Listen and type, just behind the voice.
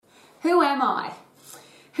Who am I?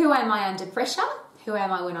 Who am I under pressure? Who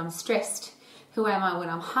am I when I'm stressed? Who am I when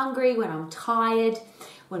I'm hungry, when I'm tired,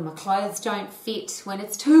 when my clothes don't fit, when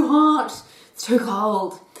it's too hot, it's too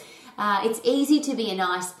cold? It's easy to be a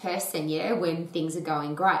nice person, yeah, when things are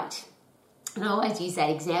going great. And I always use that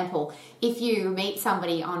example. If you meet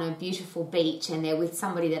somebody on a beautiful beach and they're with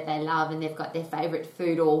somebody that they love and they've got their favourite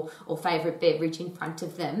food or favourite beverage in front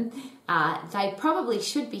of them, they probably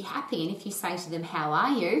should be happy. And if you say to them, how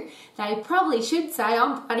are you? They probably should say,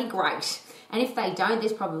 I'm bloody great. And if they don't,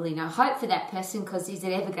 there's probably no hope for that person, because is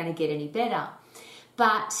it ever going to get any better?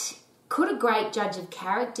 But could a great judge of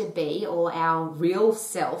character be, or our real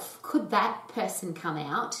self, could that person come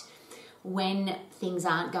out when things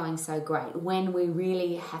aren't going so great, when we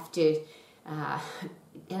really have to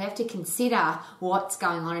consider what's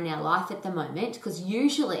going on in our life at the moment? Because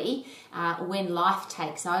usually when life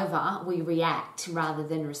takes over, we react rather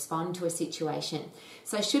than respond to a situation.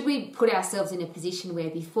 So should we put ourselves in a position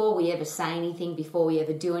where before we ever say anything, before we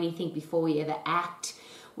ever do anything, before we ever act,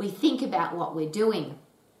 we think about what we're doing?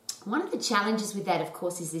 One of the challenges with that, of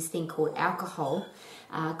course, is this thing called alcohol,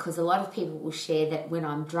 because a lot of people will share that when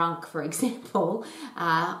I'm drunk, for example,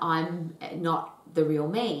 I'm not the real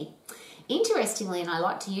me. Interestingly, and I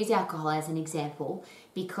like to use alcohol as an example,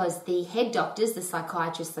 because the head doctors, the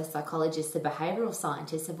psychiatrists, the psychologists, the behavioural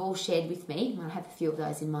scientists have all shared with me, and I have a few of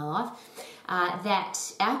those in my life, that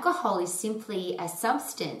alcohol is simply a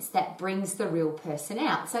substance that brings the real person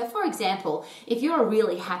out. So, for example, if you're a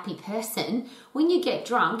really happy person, when you get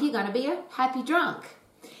drunk, you're going to be a happy drunk.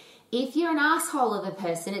 If you're an asshole of a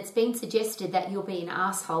person, it's been suggested that you'll be an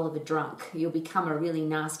asshole of a drunk. You'll become a really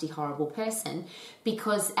nasty, horrible person,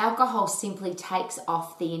 because alcohol simply takes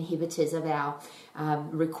off the inhibitors of our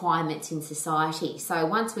requirements in society. So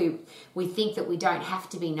once we think that we don't have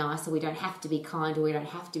to be nice, or we don't have to be kind, or we don't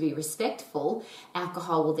have to be respectful,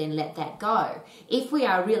 alcohol will then let that go. If we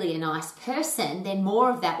are really a nice person, then more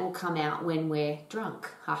of that will come out when we're drunk.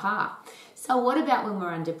 So what about when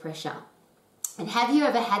we're under pressure? And have you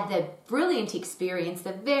ever had the brilliant experience,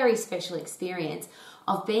 the very special experience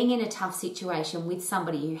of being in a tough situation with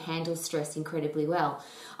somebody who handles stress incredibly well?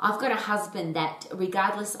 I've got a husband that,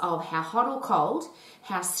 regardless of how hot or cold,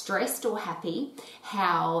 how stressed or happy,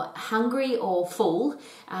 how hungry or full,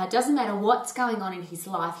 doesn't matter what's going on in his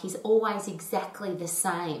life, he's always exactly the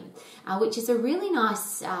same, which is a really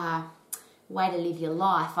nice way to live your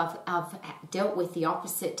life. I've dealt with the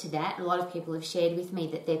opposite to that. A lot of people have shared with me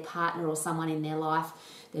that their partner or someone in their life,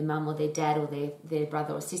 their mum or their dad or their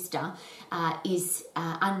brother or sister, is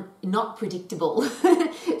not predictable.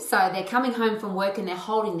 So they're coming home from work and they're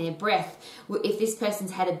holding their breath. If this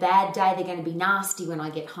person's had a bad day, they're going to be nasty when I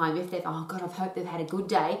get home. If they've, oh God, I hope they've had a good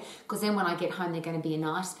day, because then when I get home, they're going to be a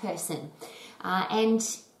nice person. And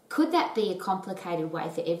could that be a complicated way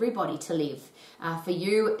for everybody to live? For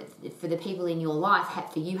you, for the people in your life,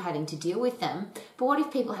 for you having to deal with them. But what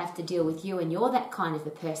if people have to deal with you and you're that kind of a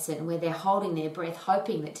person where they're holding their breath,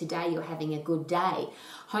 hoping that today you're having a good day,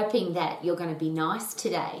 hoping that you're going to be nice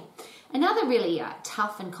today? Another really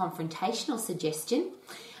tough and confrontational suggestion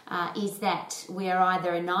is that we are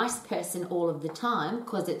either a nice person all of the time,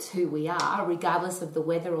 because it's who we are, regardless of the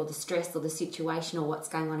weather or the stress or the situation or what's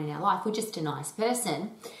going on in our life. We're just a nice person.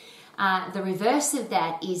 The reverse of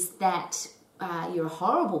that is that you're a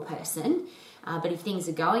horrible person, but if things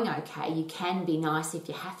are going okay, you can be nice if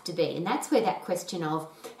you have to be. And that's where that question of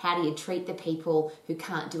how do you treat the people who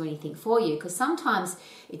can't do anything for you, because sometimes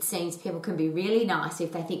it seems people can be really nice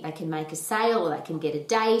if they think they can make a sale, or they can get a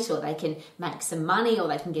date, or they can make some money, or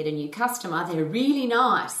they can get a new customer. They're really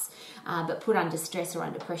nice, but put under stress or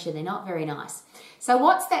under pressure, they're not very nice. So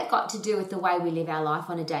what's that got to do with the way we live our life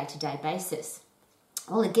on a day-to-day basis?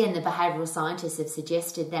 Well, again, the behavioural scientists have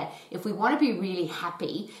suggested that if we want to be really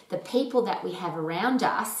happy, the people that we have around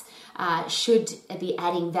us should be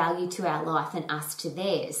adding value to our life and us to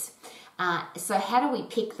theirs. So how do we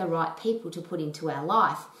pick the right people to put into our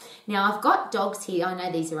life? Now, I've got dogs here. I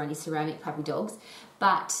know these are only ceramic puppy dogs,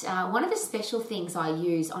 but one of the special things I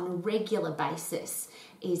use on a regular basis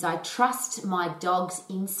is I trust my dog's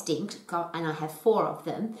instinct, and I have 4 of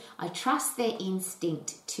them. I trust their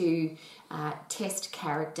instinct to test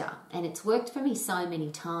character, and it's worked for me so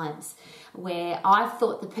many times where I've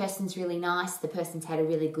thought the person's really nice, the person's had a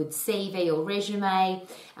really good CV or resume,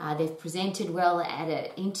 they've presented well at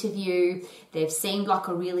an interview, they've seemed like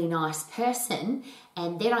a really nice person,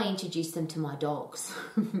 and then I introduce them to my dogs.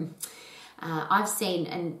 I've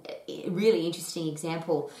seen a really interesting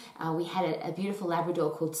example. We had a beautiful Labrador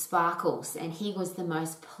called Sparkles, and he was the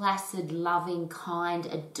most placid, loving, kind,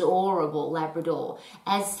 adorable Labrador,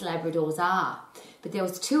 as Labradors are. But there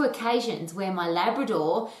was 2 occasions where my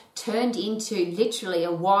Labrador turned into literally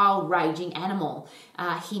a wild, raging animal.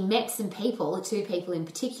 He met some people, 2 people in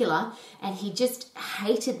particular, and he just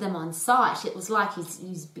hated them on sight. It was like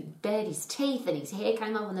his bared his teeth and his hair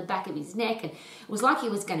came up on the back of his neck, and it was like he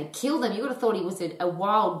was going to kill them. You would have thought he was a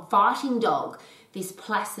wild fighting dog, this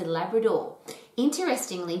placid Labrador.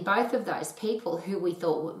 Interestingly, both of those people who we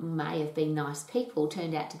thought may have been nice people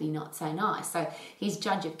turned out to be not so nice. So his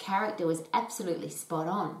judge of character was absolutely spot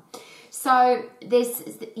on. So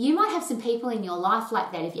you might have some people in your life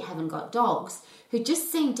like that if you haven't got dogs, who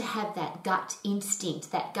just seem to have that gut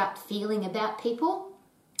instinct, that gut feeling about people.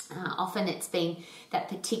 Often it's been that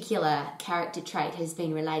particular character trait has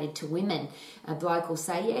been related to women. A bloke will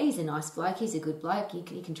say, yeah, he's a nice bloke, he's a good bloke, you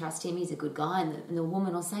can trust him, he's a good guy. And the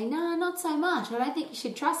woman will say, no, not so much, I don't think you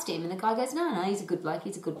should trust him. And the guy goes, no, he's a good bloke,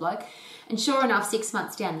 he's a good bloke. And sure enough, 6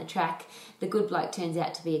 months down the track, the good bloke turns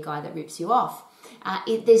out to be a guy that rips you off.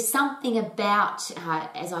 There's something about,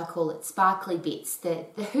 as I call it, sparkly bits, the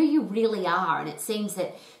who you really are. And it seems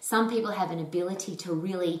that some people have an ability to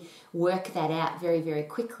really work that out very, very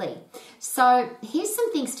quickly. So here's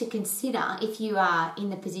some things to consider if you are in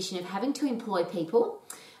the position of having to employ people,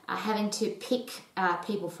 having to pick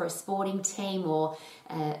people for a sporting team or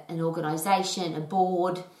an organisation, a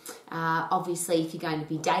board. Obviously, if you're going to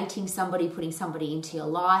be dating somebody, putting somebody into your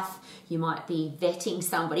life, you might be vetting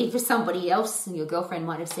somebody for somebody else, and your girlfriend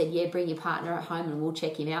might have said, yeah, bring your partner at home and we'll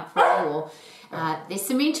check him out for you. Or there's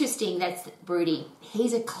some interesting, that's Broody.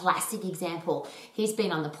 He's a classic example. He's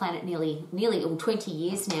been on the planet nearly 20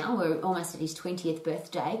 years now. We're almost at his 20th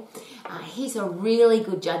birthday. He's a really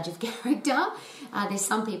good judge of character. There's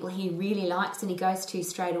some people he really likes and he goes to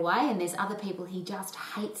straight away, and there's other people he just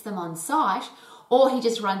hates them on sight, or he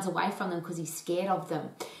just runs away from them because he's scared of them.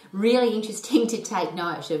 Really interesting to take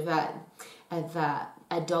note of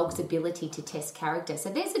a dog's ability to test character. So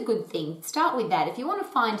there's a good thing. Start with that. If you want to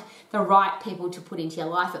find the right people to put into your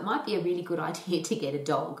life, it might be a really good idea to get a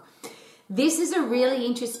dog. This is a really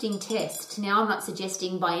interesting test. Now, I'm not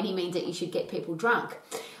suggesting by any means that you should get people drunk,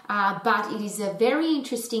 but it is a very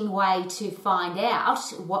interesting way to find out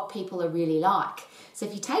what people are really like. So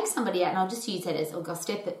if you take somebody out, and I'll just use that as, I'll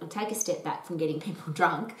take a step back from getting people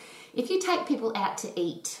drunk. If you take people out to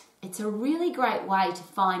eat, it's a really great way to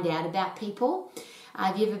find out about people.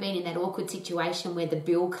 Have you ever been in that awkward situation where the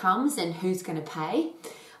bill comes and who's going to pay?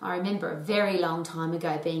 I remember a very long time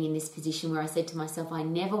ago being in this position where I said to myself, I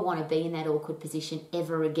never want to be in that awkward position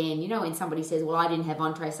ever again. You know, when somebody says, well, I didn't have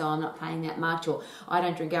entree, so I'm not paying that much, or I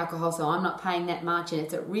don't drink alcohol, so I'm not paying that much, and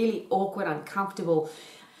it's a really awkward, uncomfortable,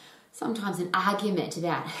 sometimes an argument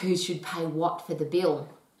about who should pay what for the bill.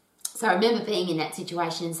 So I remember being in that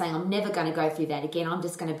situation and saying, I'm never going to go through that again. I'm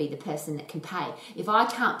just going to be the person that can pay. If I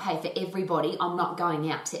can't pay for everybody, I'm not going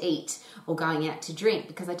out to eat or going out to drink,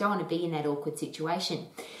 because I don't want to be in that awkward situation.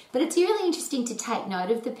 But it's really interesting to take note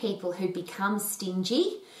of the people who become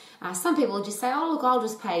stingy. Some people will just say, oh, look, I'll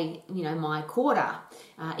just pay, my quarter.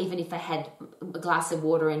 Even if they had a glass of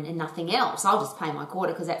water and nothing else, I'll just pay my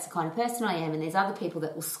quarter because that's the kind of person I am. And there's other people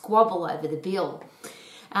that will squabble over the bill.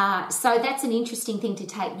 So that's an interesting thing to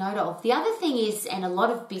take note of. The other thing is, and a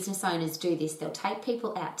lot of business owners do this, they'll take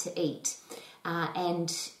people out to eat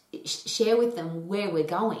and share with them where we're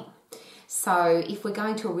going. So if we're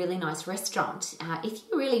going to a really nice restaurant,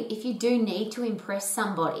 if you do need to impress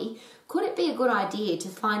somebody, could it be a good idea to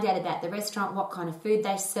find out about the restaurant, what kind of food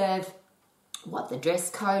they serve, what the dress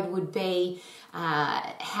code would be,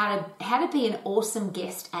 how to be an awesome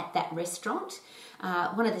guest at that restaurant?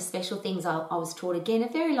 One of the special things I was taught, again, a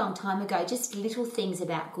very long time ago, just little things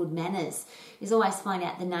about good manners, is always find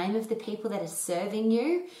out the name of the people that are serving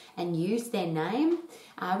you and use their name.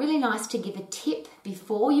 Really nice to give a tip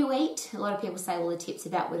before you eat. A lot of people say, well, the tip's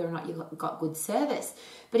about whether or not you got good service.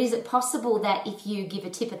 But is it possible that if you give a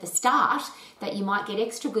tip at the start, that you might get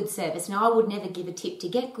extra good service? Now, I would never give a tip to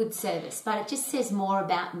get good service, but it just says more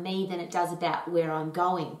about me than it does about where I'm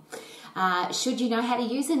going. Should you know how to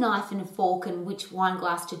use a knife and a fork and which wine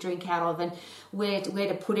glass to drink out of and where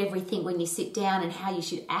to put everything when you sit down and how you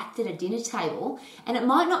should act at a dinner table? And it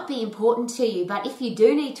might not be important to you, but if you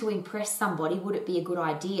do need to impress somebody, would it be a good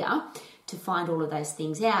idea to find all of those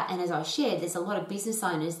things out? And as I shared, there's a lot of business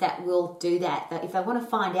owners that will do that. That if they want to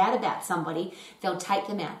find out about somebody, they'll take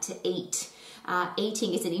them out to eat.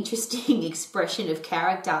 Eating is an interesting expression of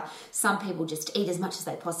character. Some people just eat as much as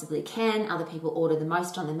they possibly can. Other people order the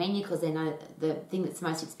most on the menu because they know the thing that's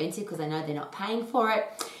most expensive because they know they're not paying for it.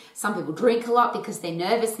 Some people drink a lot because they're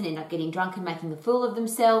nervous and end up getting drunk and making a fool of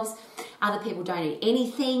themselves. Other people don't eat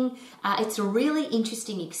anything. It's a really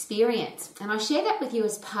interesting experience. And I share that with you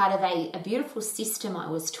as part of a beautiful system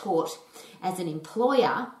I was taught as an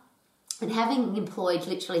employer And having employed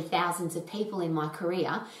literally thousands of people in my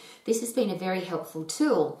career, this has been a very helpful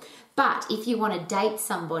tool. But if you want to date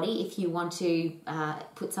somebody, if you want to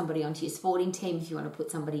put somebody onto your sporting team, if you want to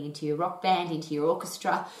put somebody into your rock band, into your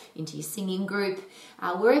orchestra, into your singing group,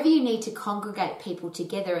 wherever you need to congregate people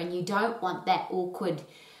together, and you don't want that awkward,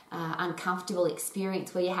 uncomfortable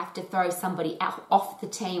experience where you have to throw somebody out, off the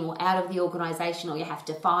team or out of the organisation, or you have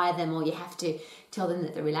to fire them, or you have to tell them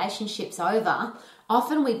that the relationship's over.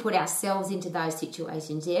 Often we put ourselves into those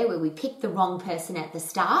situations there where we pick the wrong person at the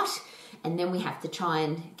start and then we have to try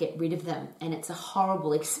and get rid of them, and it's a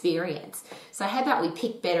horrible experience. So how about we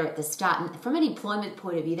pick better at the start? And from an employment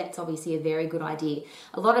point of view, that's obviously a very good idea.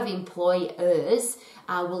 A lot of employers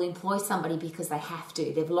will employ somebody because they have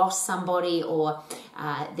to. They've lost somebody, or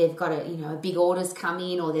they've got a big orders come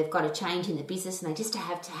in, or they've got a change in the business, and they just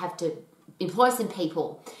have to employ some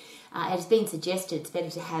people. It has been suggested it's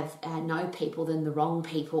better to have no people than the wrong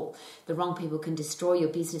people. The wrong people can destroy your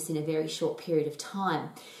business in a very short period of time.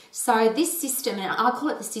 So this system, and I call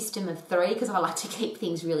it the system of three because I like to keep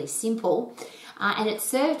things really simple, and it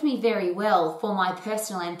served me very well for my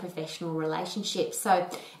personal and professional relationships. So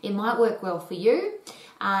it might work well for you.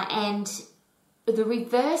 And the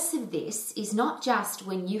reverse of this is not just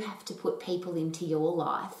when you have to put people into your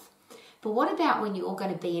life, but what about when you're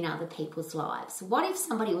going to be in other people's lives? What if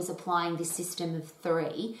somebody was applying this system of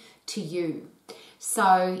three to you?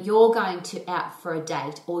 So you're going out for a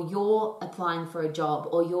date, or you're applying for a job,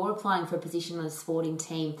 or you're applying for a position on a sporting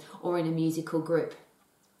team or in a musical group.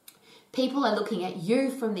 People are looking at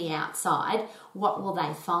you from the outside. What will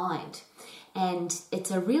they find? And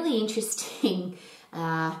it's a really interesting,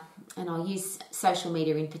 and I'll use social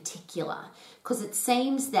media in particular, because it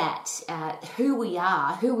seems that who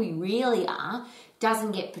we really are,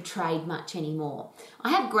 doesn't get portrayed much anymore. I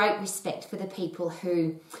have great respect for the people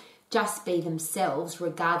who just be themselves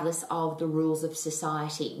regardless of the rules of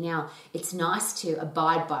society. Now, it's nice to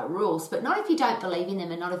abide by rules, but not if you don't believe in them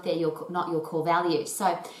and not if they're not your core values.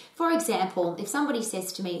 So, for example, if somebody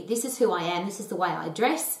says to me, this is who I am, this is the way I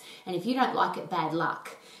dress, and if you don't like it, bad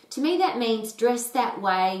luck. To me, that means dress that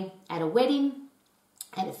way at a wedding,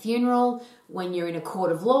 at a funeral, when you're in a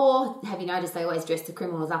court of law. Have you noticed they always dress the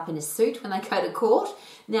criminals up in a suit when they go to court?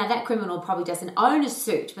 Now, that criminal probably doesn't own a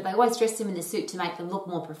suit, but they always dress them in the suit to make them look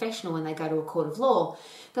more professional when they go to a court of law.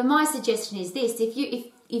 But my suggestion is this: if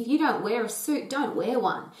you don't wear a suit, don't wear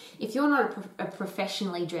one. If you're not a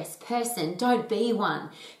professionally dressed person, don't be one.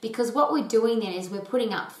 Because what we're doing then is we're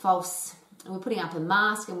putting up a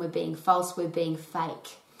mask, and we're being false, we're being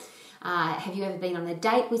fake. Have you ever been on a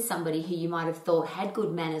date with somebody who you might have thought had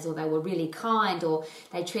good manners, or they were really kind, or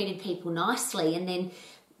they treated people nicely, and then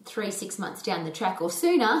 3-6 months down the track or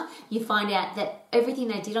sooner, you find out that everything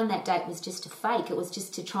they did on that date was just a fake. It was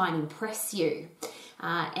just to try and impress you.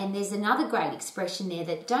 And there's another great expression there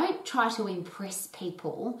that don't try to impress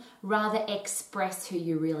people, rather express who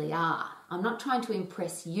you really are. I'm not trying to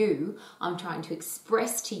impress you, I'm trying to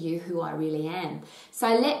express to you who I really am. So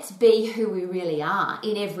let's be who we really are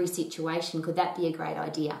in every situation. Could that be a great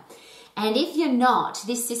idea? And if you're not,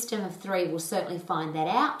 this system of three will certainly find that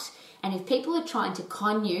out. And if people are trying to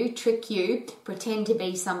con you, trick you, pretend to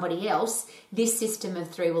be somebody else, this system of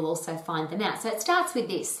three will also find them out. So it starts with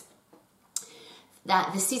this.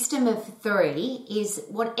 That the system of three is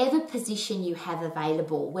whatever position you have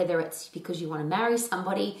available, whether it's because you want to marry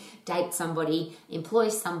somebody, date somebody, employ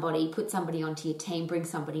somebody, put somebody onto your team, bring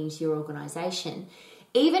somebody into your organisation.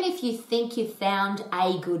 Even if you think you've found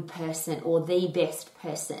a good person or the best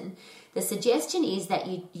person, the suggestion is that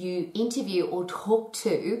you interview or talk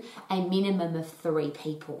to a minimum of 3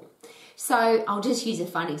 people. So I'll just use a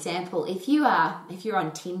fun example. If you're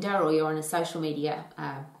on Tinder or you're on a social media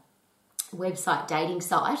website dating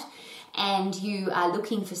site, and you are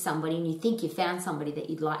looking for somebody and you think you found somebody that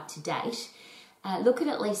you'd like to date, look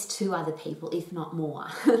at least 2 other people, if not more,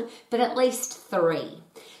 but at least 3.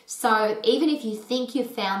 So even if you think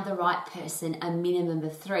you've found the right person, a minimum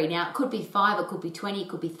of 3. Now, it could be 5, it could be 20, it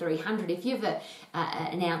could be 300. If you've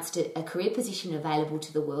announced a career position available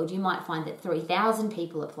to the world, you might find that 3,000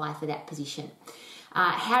 people apply for that position.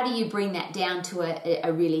 How do you bring that down to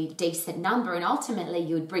a really decent number? And ultimately,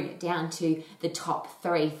 you would bring it down to the top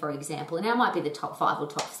 3, for example. And now it might be the top 5 or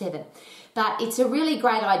top 7. But it's a really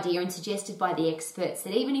great idea and suggested by the experts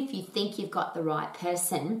that even if you think you've got the right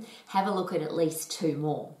person, have a look at least 2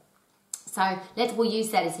 more. So we'll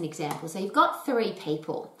use that as an example. So you've got 3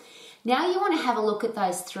 people. Now you want to have a look at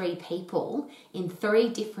those 3 people in 3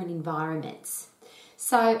 different environments.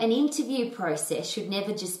 So an interview process should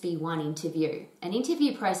never just be one interview. An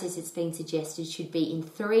interview process, it's been suggested, should be in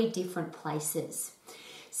 3 different places.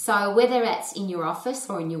 So whether that's in your office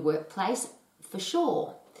or in your workplace, for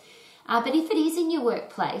sure. But if it is in your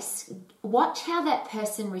workplace, watch how that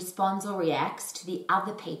person responds or reacts to the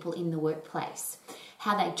other people in the workplace,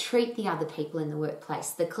 how they treat the other people in the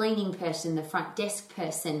workplace, the cleaning person, the front desk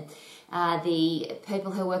person, the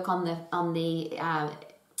people who work on the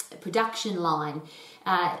production line.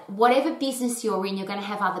 Whatever business you're in, you're going to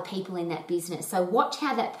have other people in that business. So watch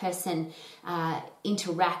how that person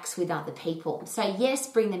interacts with other people. So yes,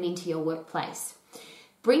 bring them into your workplace.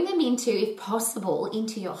 Bring them into, if possible,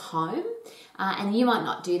 into your home. And you might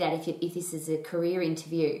not do that if this is a career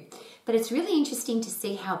interview. But it's really interesting to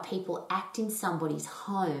see how people act in somebody's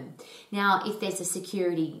home. Now, if there's a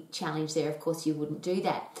security challenge there, of course, you wouldn't do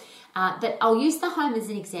that. But I'll use the home as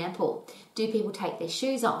an example. Do people take their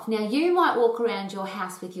shoes off? Now, you might walk around your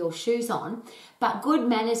house with your shoes on, but good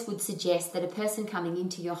manners would suggest that a person coming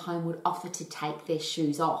into your home would offer to take their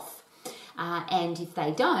shoes off. And if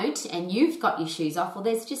they don't, and you've got your shoes off, well,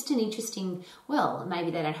 there's just an interesting, well, maybe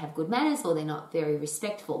they don't have good manners or they're not very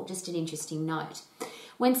respectful, just an interesting note.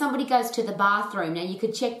 When somebody goes to the bathroom, now you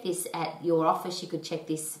could check this at your office, you could check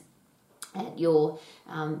this at your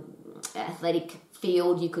athletic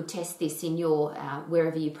field, you could test this in your,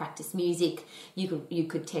 wherever you practice music, you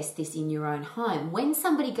could test this in your own home. When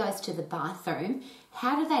somebody goes to the bathroom,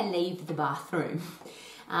 how do they leave the bathroom?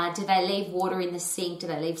 Do they leave water in the sink? Do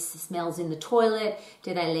they leave smells in the toilet?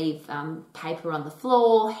 Do they leave paper on the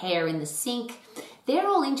floor, hair in the sink? They're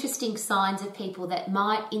all interesting signs of people that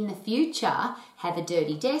might in the future have a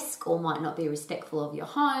dirty desk or might not be respectful of your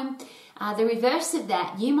home. The reverse of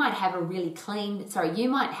that, you might have a really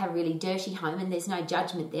dirty home, and there's no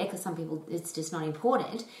judgment there because some people, it's just not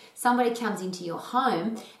important. Somebody comes into your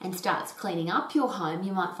home and starts cleaning up your home,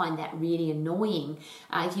 you might find that really annoying.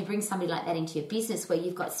 If you bring somebody like that into your business where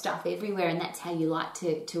you've got stuff everywhere and that's how you like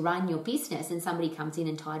to run your business, and somebody comes in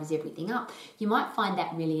and tidies everything up, you might find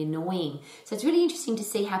that really annoying. So it's really interesting to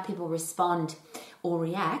see how people respond or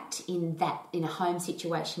react in a home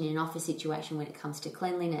situation, in an office situation when it comes to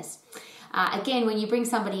cleanliness. Again, when you bring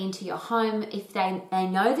somebody into your home, if they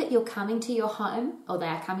know that you're coming to your home or they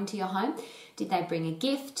are coming to your home, did they bring a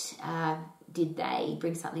gift? Did they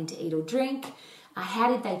bring something to eat or drink?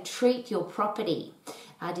 How did they treat your property?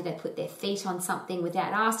 Did they put their feet on something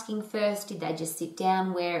without asking first? Did they just sit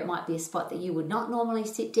down where it might be a spot that you would not normally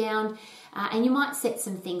sit down? And you might set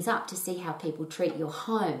some things up to see how people treat your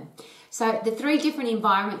home. So the 3 different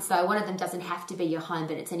environments, though, one of them doesn't have to be your home,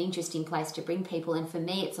 but it's an interesting place to bring people. And for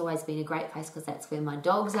me, it's always been a great place because that's where my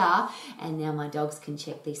dogs are. And now my dogs can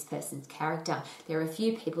check this person's character. There are a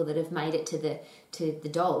few people that have made it to the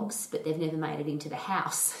dogs, but they've never made it into the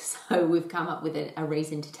house. So we've come up with a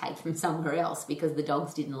reason to take them somewhere else because the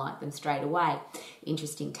dogs didn't like them straight away.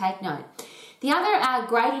 Interesting take note. The other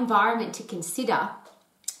great environment to consider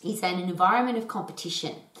is an environment of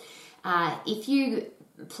competition. If you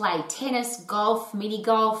play tennis, golf, mini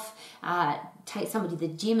golf, take somebody to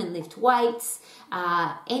the gym and lift weights,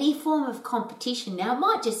 any form of competition. Now, it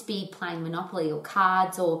might just be playing Monopoly or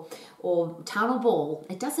cards or tunnel ball.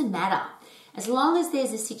 It doesn't matter. As long as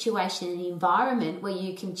there's a situation, an environment where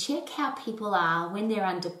you can check how people are when they're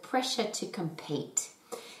under pressure to compete.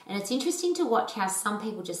 And it's interesting to watch how some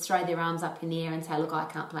people just throw their arms up in the air and say, look, I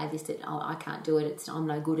can't play this, I can't do it, I'm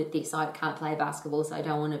no good at this, I can't play basketball, so I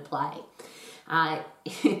don't want to play. I'll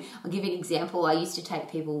give you an example. I used to take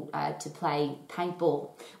people to play paintball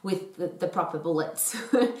with the proper bullets.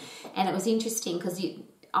 And it was interesting because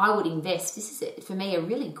I would invest. This is, for me, a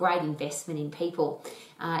really great investment in people.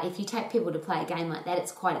 If you take people to play a game like that,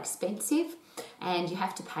 it's quite expensive and you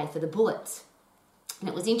have to pay for the bullets. And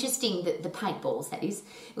it was interesting, that the paintballs, that is,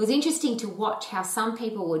 it was interesting to watch how some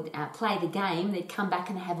people would play the game, they'd come back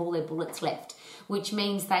and have all their bullets left, which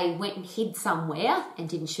means they went and hid somewhere and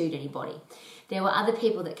didn't shoot anybody. There were other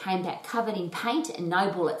people that came back covered in paint and no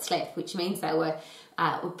bullets left, which means they were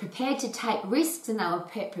prepared to take risks and they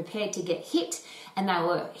were prepared to get hit, and they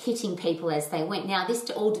were hitting people as they went. Now, this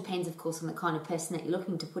all depends, of course, on the kind of person that you're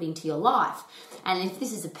looking to put into your life. And if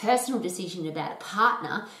this is a personal decision about a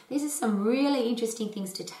partner, these are some really interesting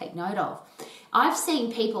things to take note of. I've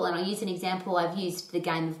seen people, and I'll use an example, I've used the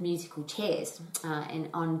game of musical chairs, and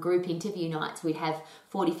on group interview nights we'd have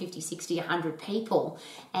 40, 50, 60, 100 people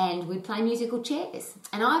and we'd play musical chairs.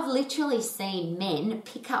 And I've literally seen men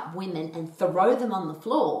pick up women and throw them on the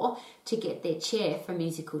floor to get their chair for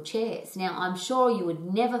musical chairs. Now, I'm sure you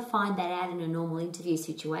would never find that out in a normal interview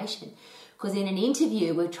situation, because in an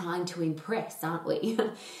interview, we're trying to impress, aren't we?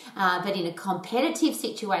 But in a competitive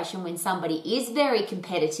situation, when somebody is very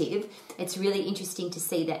competitive, it's really interesting to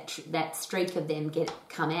see that streak of them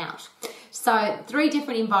come out. So 3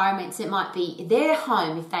 different environments. It might be their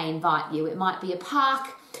home if they invite you. It might be a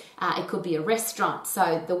park. It could be a restaurant.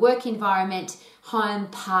 So the work environment, home,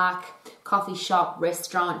 park, coffee shop,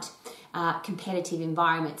 restaurant, competitive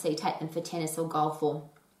environment. So you take them for tennis or golf or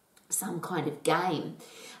some kind of game.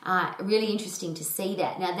 Really interesting to see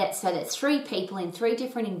that. Now that's 3 people in 3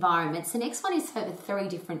 different environments. The next one is over 3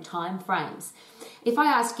 different time frames. If I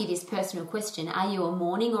ask you this personal question, are you a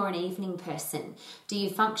morning or an evening person? Do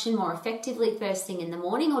you function more effectively first thing in the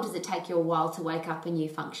morning, or does it take you a while to wake up and you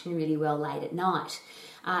function really well late at night?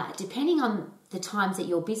 Depending on the times that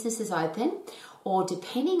your business is open, or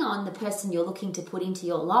depending on the person you're looking to put into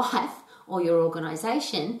your life or your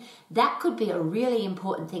organisation, that could be a really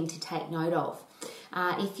important thing to take note of.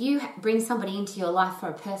 If you bring somebody into your life for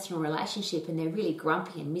a personal relationship and they're really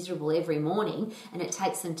grumpy and miserable every morning, and it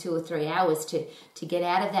takes them 2 or 3 hours to get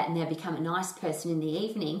out of that and they become a nice person in the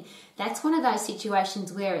evening, that's one of those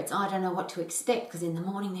situations where it's, I don't know what to expect, because in the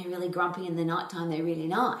morning they're really grumpy and in the nighttime they're really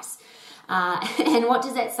nice. And what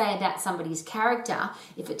does that say about somebody's character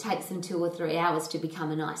if it takes them 2 or 3 hours to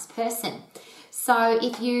become a nice person? So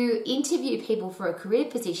if you interview people for a career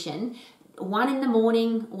position, 1 in the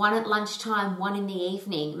morning, 1 at lunchtime, 1 in the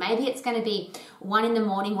evening. Maybe it's going to be 1 in the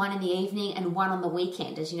morning, 1 in the evening, and 1 on the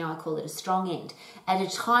weekend. As you know, I call it a strong end. At a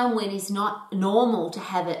time when it's not normal to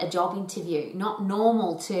have a job interview, not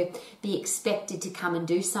normal to be expected to come and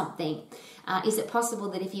do something. Is it possible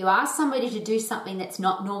that if you ask somebody to do something that's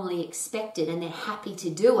not normally expected and they're happy to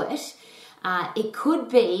do it, it could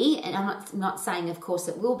be, and I'm not saying of course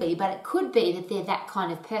it will be, but it could be that they're that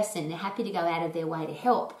kind of person. They're happy to go out of their way to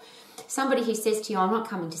help. Somebody who says to you, I'm not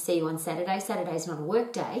coming to see you on Saturday. Saturday's not a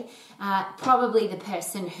work day. Probably the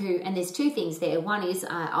person who, and there's 2 things there. One is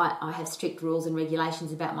I have strict rules and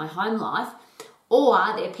regulations about my home life, or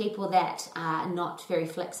they're people that are not very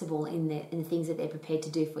flexible in the things that they're prepared to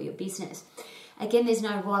do for your business. Again, there's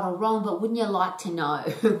no right or wrong, but wouldn't you like to know?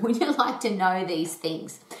 Wouldn't you like to know these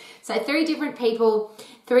things? So 3 different people,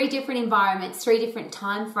 3 different environments, 3 different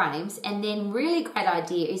time frames, and then really great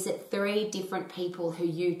idea is that 3 different people who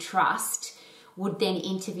you trust would then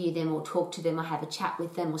interview them or talk to them or have a chat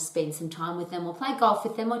with them or spend some time with them or play golf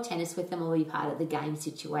with them or tennis with them or be part of the game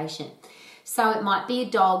situation. So it might be your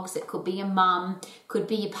dogs, it could be your mum, could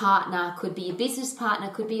be your partner, could be your business partner,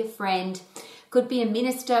 could be a friend, could be a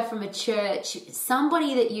minister from a church,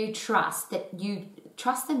 somebody that you trust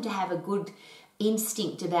them to have a good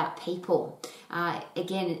instinct about people.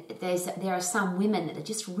 Again, there are some women that are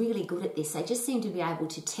just really good at this. They just seem to be able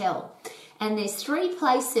to tell. And there's 3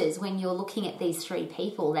 places when you're looking at these 3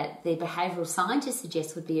 people that the behavioural scientists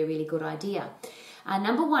suggest would be a really good idea.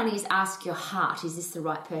 Number 1 is ask your heart. Is this the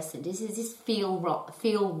right person? Does this feel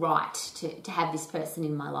right to have this person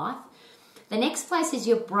in my life? The next place is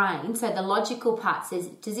your brain. So the logical part says,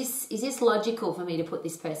 is this logical for me to put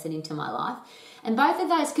this person into my life? And both of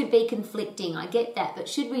those could be conflicting. I get that. But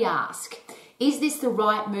should we ask, is this the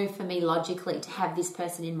right move for me logically to have this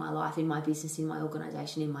person in my life, in my business, in my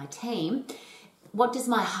organisation, in my team? What does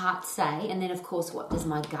my heart say? And then, of course, what does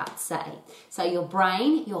my gut say? So your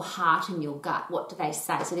brain, your heart, and your gut, what do they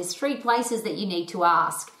say? So there's 3 places that you need to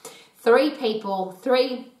ask. 3 people,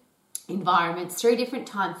 3 environments, 3 different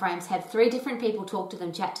time frames, have 3 different people talk to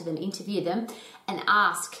them, chat to them, interview them, and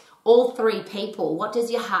ask all 3 people, what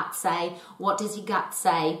does your heart say, what does your gut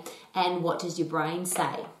say, and what does your brain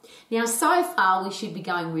say? Now, so far, we should be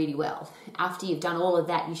going really well. After you've done all of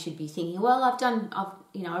that, you should be thinking, well,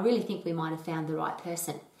 I really think we might have found the right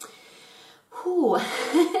person. Whew,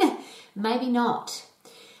 maybe not.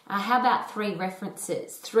 How about 3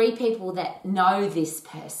 references? 3 people that know this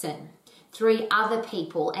person. 3 other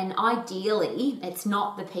people, and ideally, it's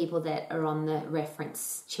not the people that are on the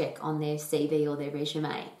reference check on their CV or their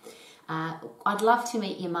resume. I'd love to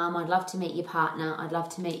meet your mum, I'd love to meet your partner, I'd love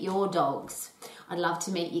to meet your dogs, I'd love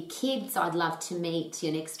to meet your kids, I'd love to meet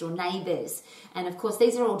your next door neighbours. And of course,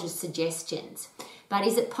 these are all just suggestions. But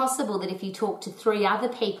is it possible that if you talk to 3 other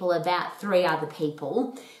people about 3 other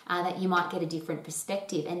people, that you might get a different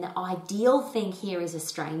perspective? And the ideal thing here is a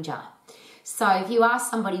stranger. So if you ask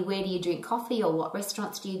somebody, where do you drink coffee, or what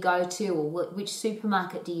restaurants do you go to, or which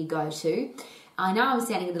supermarket do you go to? I know I'm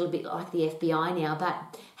sounding a little bit like the FBI now,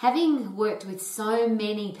 but having worked with so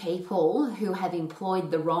many people who have employed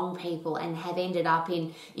the wrong people and have ended up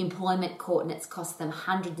in employment court, and it's cost them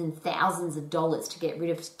hundreds and thousands of dollars to get rid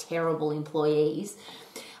of terrible employees.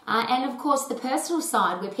 And of course, the personal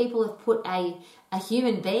side, where people have put a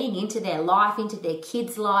human being into their life, into their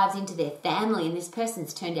kids' lives, into their family, and this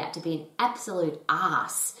person's turned out to be an absolute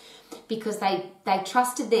arse. because they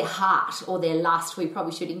trusted their heart or their lust. We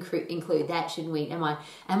probably should include that, shouldn't we? Am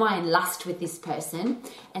I in lust with this person?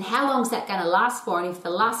 And how long is that going to last for? And if the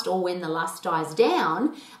lust, or when the lust dies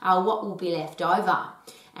down, what will be left over?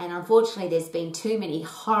 And unfortunately, there's been too many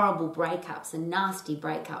horrible breakups and nasty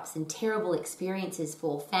breakups and terrible experiences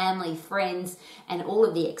for family, friends, and all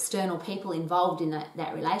of the external people involved in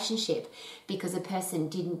that relationship, because a person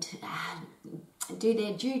didn't do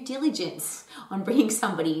their due diligence on bringing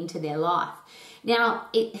somebody into their life. Now,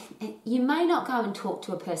 you may not go and talk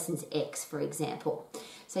to a person's ex, for example.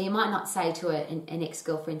 So you might not say to an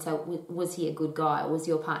ex-girlfriend, so was he a good guy, or was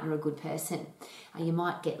your partner a good person? You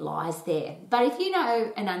might get lies there. But if you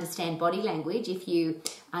know and understand body language, if you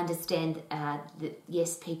understand that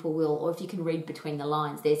yes, people will, or if you can read between the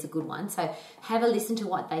lines, there's a good one. So have a listen to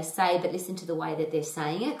what they say, but listen to the way that they're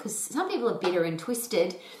saying it, because some people are bitter and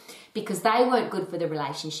twisted because they weren't good for the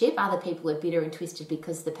relationship. Other people are bitter and twisted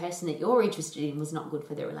because the person that you're interested in was not good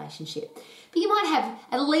for the relationship. But you might have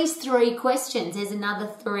at least 3 questions. There's another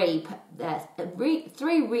 3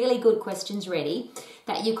 really good questions ready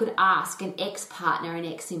that you could ask an ex-partner, an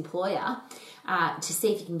ex-employer, to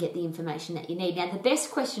see if you can get the information that you need. Now, the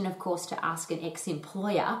best question, of course, to ask an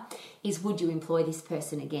ex-employer is, would you employ this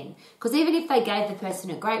person again? Because even if they gave the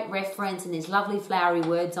person a great reference and there's lovely flowery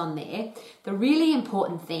words on there, the really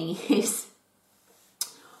important thing is,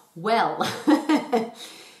 well,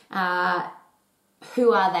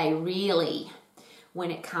 who are they really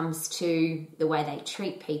when it comes to the way they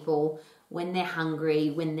treat people when they're hungry,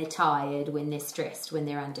 when they're tired, when they're stressed, when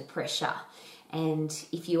they're under pressure? And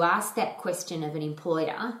if you ask that question of an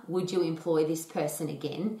employer, would you employ this person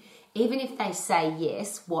again? Even if they say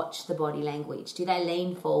yes, watch the body language. Do they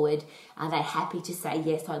lean forward? Are they happy to say,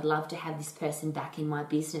 yes, I'd love to have this person back in my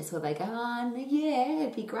business? Or they go, oh, yeah,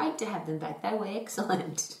 it'd be great to have them back. They were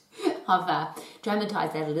excellent. I've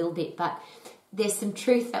dramatised that a little bit, but there's some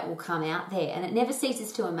truth that will come out there. And it never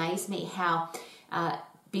ceases to amaze me how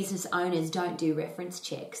business owners don't do reference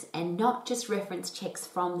checks, and not just reference checks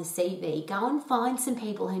from the CV. Go and find some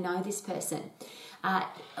people who know this person.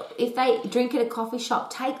 If they drink at a coffee shop,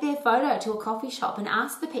 take their photo to a coffee shop and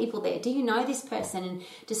ask the people there, do you know this person? And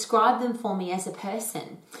describe them for me as a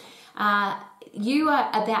person. You are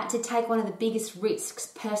about to take one of the biggest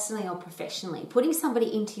risks, personally or professionally. Putting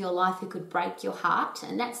somebody into your life who could break your heart,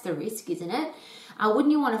 and that's the risk, isn't it?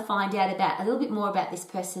 Wouldn't you want to find out a little bit more about this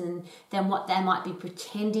person than what they might be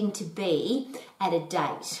pretending to be at a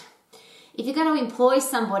date? If you're going to employ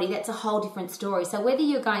somebody, that's a whole different story. So whether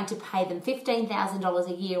you're going to pay them $15,000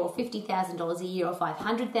 a year or $50,000 a year or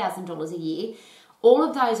 $500,000 a year, all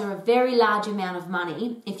of those are a very large amount of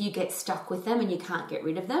money if you get stuck with them and you can't get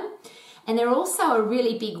rid of them. And they're also a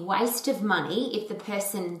really big waste of money if the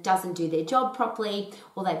person doesn't do their job properly,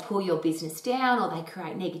 or they pull your business down, or they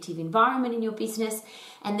create negative environment in your business.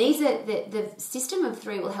 And these are the system of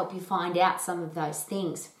 3 will help you find out some of those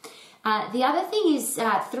things. The other thing is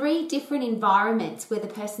 3 different environments where the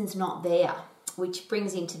person's not there, which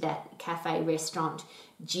brings into that cafe, restaurant,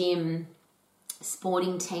 gym,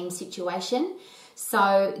 sporting team situation.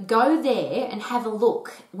 So go there and have a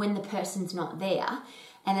look when the person's not there.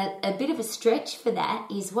 And a bit of a stretch for that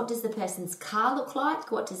is, what does the person's car look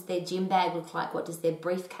like? What does their gym bag look like? What does their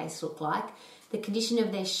briefcase look like? The condition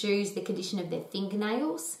of their shoes, the condition of their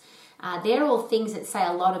fingernails. They're all things that say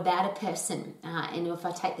a lot about a person. And if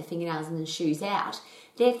I take the fingernails and the shoes out,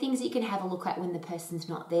 they're things that you can have a look at when the person's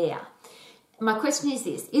not there. My question is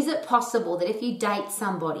this: is it possible that if you date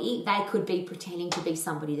somebody, they could be pretending to be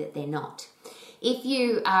somebody that they're not? If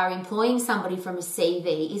you are employing somebody from a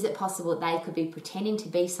CV, is it possible that they could be pretending to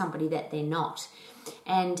be somebody that they're not?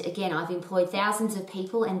 And again, I've employed thousands of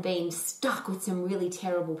people and been stuck with some really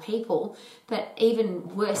terrible people. But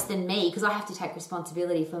even worse than me, because I have to take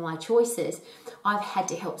responsibility for my choices, I've had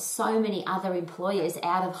to help so many other employers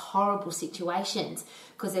out of horrible situations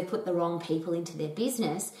because they put the wrong people into their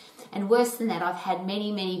business. And worse than that, I've had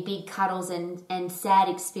many, many big cuddles and sad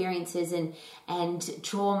experiences and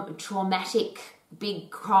traumatic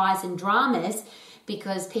big cries and dramas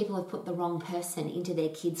because people have put the wrong person into their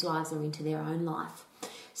kids' lives or into their own life.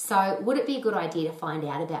 So would it be a good idea to find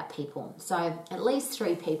out about people? So at least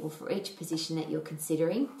 3 people for each position that you're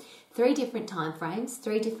considering, 3 different time frames,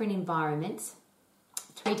 3 different environments,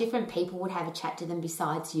 3 different people would have a chat to them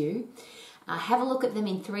besides you. Have a look at them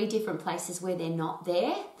in 3 different places where they're not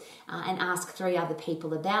there, and ask 3 other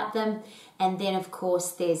people about them. And then, of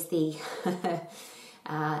course, there's the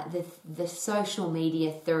social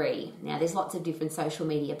media 3. Now, there's lots of different social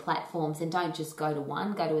media platforms, and don't just go to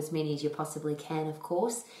one. Go to as many as you possibly can, of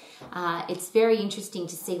course. It's very interesting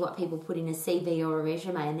to see what people put in a CV or a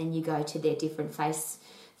resume, and then you go to their different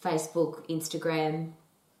Facebook, Instagram,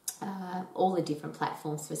 all the different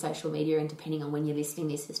platforms for social media, and depending on when you're listen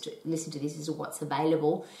to this is what's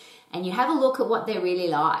available, and you have a look at what they're really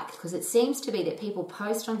like, because it seems to be that people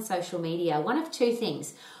post on social media one of two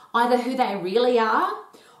things: either who they really are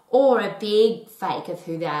or a big fake of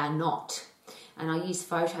who they are not. And I'll use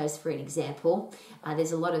photos for an example.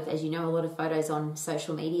 There's a lot of, as you know, a lot of photos on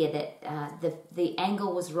social media that the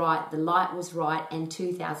angle was right, the light was right, and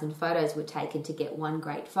 2,000 photos were taken to get one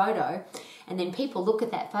great photo. And then people look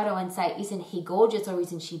at that photo and say, isn't he gorgeous or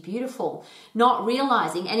isn't she beautiful? Not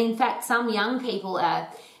realizing, and in fact, some young people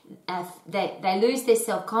they lose their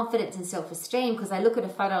self-confidence and self-esteem because they look at a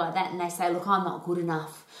photo like that and they say, look, I'm not good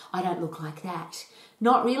enough. I don't look like that.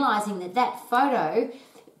 Not realizing that photo,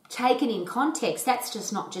 taken in context, that's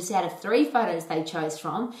just not just out of 3 photos they chose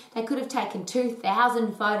from. They could have taken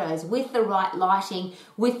 2,000 photos with the right lighting,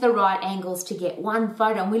 with the right angles to get one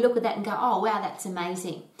photo. And we look at that and go, oh, wow, that's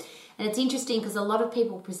amazing. And it's interesting because a lot of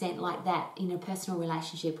people present like that in a personal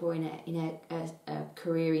relationship or in a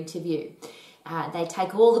career interview. They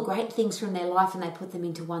take all the great things from their life and they put them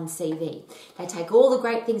into one CV. They take all the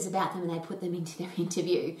great things about them and they put them into their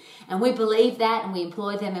interview. And we believe that and we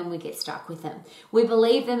employ them and we get stuck with them. We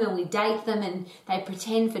believe them and we date them and they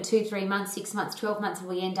pretend for 2, 3 months, 6 months, 12 months, and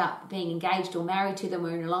we end up being engaged or married to them.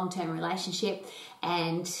 We're in a long-term relationship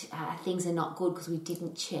and things are not good because we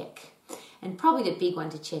didn't check. And probably the big one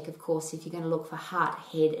to check, of course, if you're going to look for heart,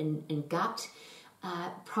 head and gut,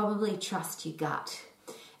 probably trust your gut.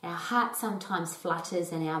 Our heart sometimes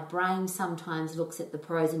flutters and our brain sometimes looks at the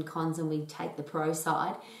pros and cons and we take the pro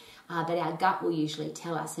side, but our gut will usually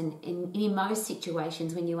tell us. And in most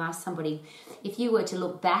situations, when you ask somebody, if you were to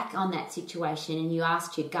look back on that situation and you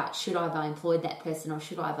asked your gut, should I have employed that person or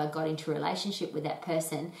should I have got into a relationship with that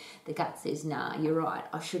person? The gut says, nah, you're right,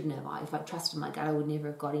 I shouldn't have. If I trusted my gut, I would never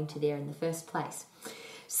have got into there in the first place.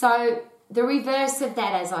 So the reverse of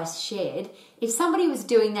that, as I shared, if somebody was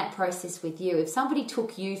doing that process with you, if somebody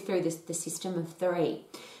took you through the system of 3,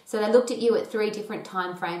 so they looked at you at 3 different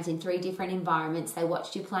time frames in 3 different environments, they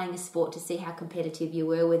watched you playing a sport to see how competitive you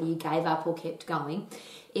were, whether you gave up or kept going.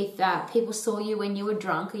 If people saw you when you were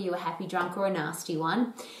drunk, or you were a happy drunk or a nasty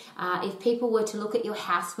one, if people were to look at your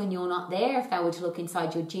house when you're not there, if they were to look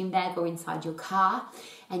inside your gym bag or inside your car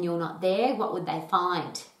and you're not there, what would they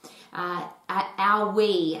find? Are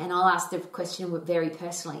we, and I'll ask the question very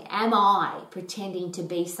personally, am I pretending to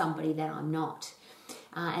be somebody that I'm not?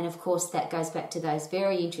 And of course that goes back to those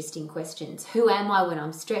very interesting questions. Who am I when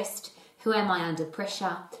I'm stressed? Who am I under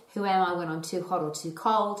pressure? Who am I when I'm too hot or too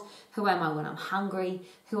cold? Who am I when I'm hungry?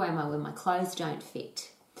 Who am I when my clothes don't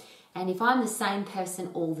fit? And if I'm the same person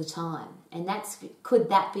all the time, and could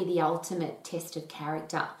that be the ultimate test of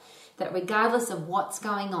character? That regardless of what's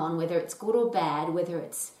going on, whether it's good or bad, whether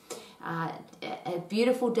it's a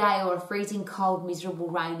beautiful day or a freezing cold, miserable,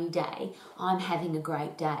 rainy day, I'm having a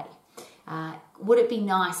great day. Would it be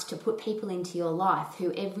nice to put people into your life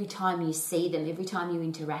who every time you see them, every time you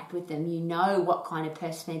interact with them, you know what kind of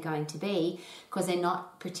person they're going to be because they're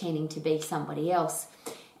not pretending to be somebody else.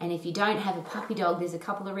 And if you don't have a puppy dog, there's a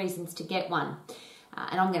couple of reasons to get one.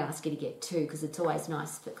 And I'm going to ask you to get 2 because it's always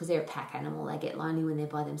nice because they're a pack animal. They get lonely when they're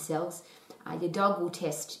by themselves. Your dog will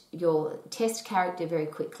test character very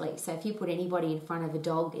quickly. So if you put anybody in front of a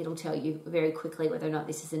dog, it'll tell you very quickly whether or not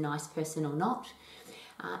this is a nice person or not.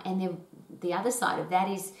 And then the other side of that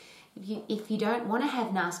is if you don't want to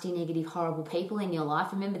have nasty, negative, horrible people in your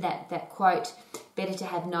life, remember that quote, better to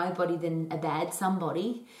have nobody than a bad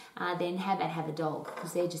somebody, then how about have a dog?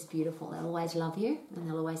 Because they're just beautiful. They'll always love you and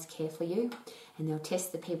they'll always care for you and they'll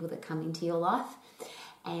test the people that come into your life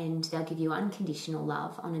and they'll give you unconditional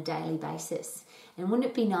love on a daily basis. And wouldn't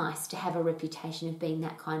it be nice to have a reputation of being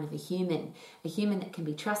that kind of a human that can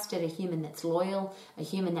be trusted, a human that's loyal, a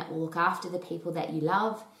human that will look after the people that you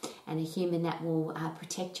love, and a human that will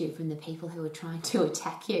protect you from the people who are trying to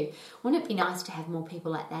attack you? Wouldn't it be nice to have more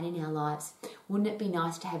people like that in our lives? Wouldn't it be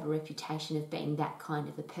nice to have a reputation of being that kind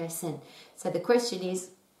of a person? So the question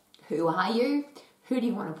is, who are you? Who do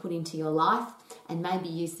you want to put into your life? And maybe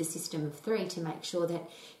use the system of 3 to make sure that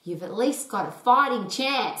you've at least got a fighting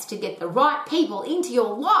chance to get the right people into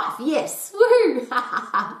your life. Yes, woohoo!